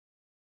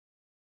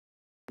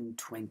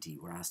Question 20,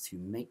 we're asked to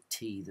make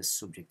t the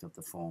subject of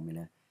the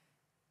formula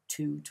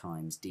 2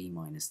 times d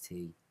minus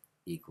t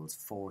equals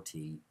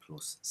 4t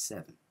plus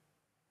 7.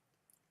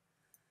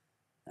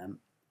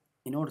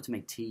 In order to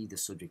make t the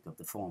subject of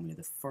the formula,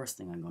 the first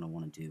thing I'm going to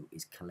want to do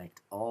is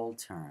collect all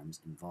terms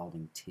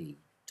involving t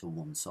to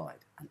one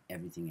side and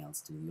everything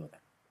else to the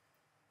other.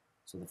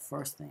 So the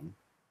first thing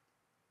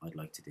I'd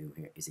like to do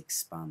here is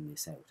expand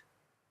this out.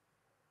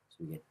 So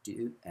we get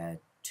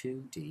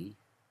 2d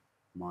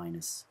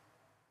minus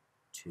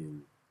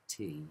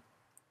 2t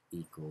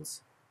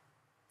equals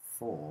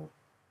 4t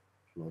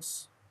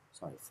plus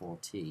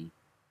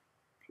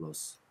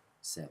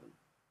 7.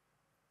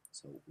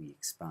 So we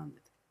expand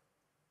it.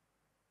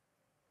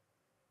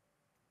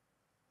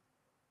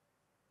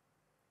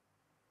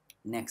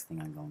 Next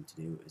thing I'm going to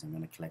do is I'm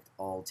going to collect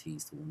all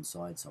t's to one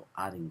side, so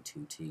adding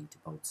 2t to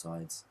both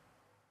sides.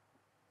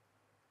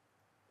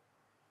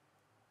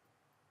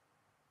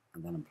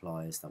 And that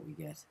implies that we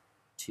get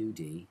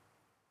 2d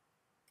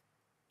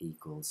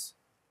equals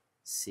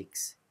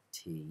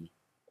 6t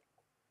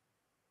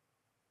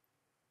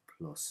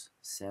plus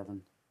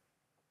 7.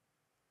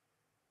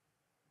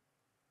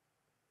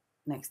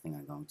 Next thing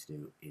I'm going to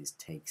do is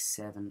take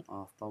 7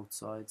 off both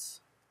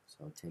sides.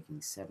 So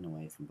taking 7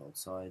 away from both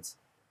sides,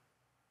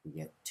 we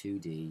get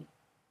 2d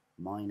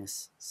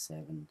minus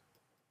 7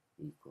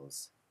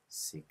 equals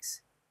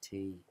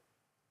 6t.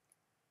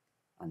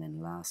 And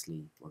then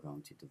lastly, we're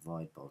going to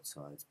divide both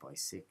sides by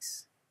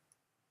 6.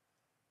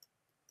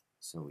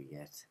 So we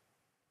get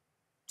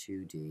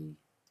 2d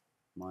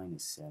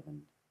minus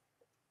 7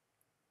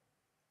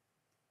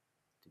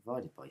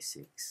 divided by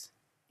 6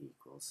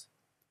 equals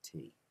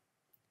t,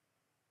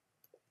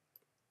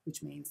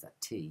 which means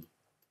that t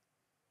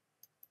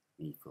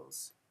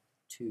equals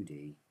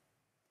 2d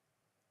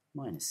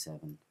minus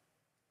 7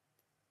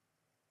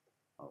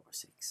 over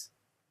 6.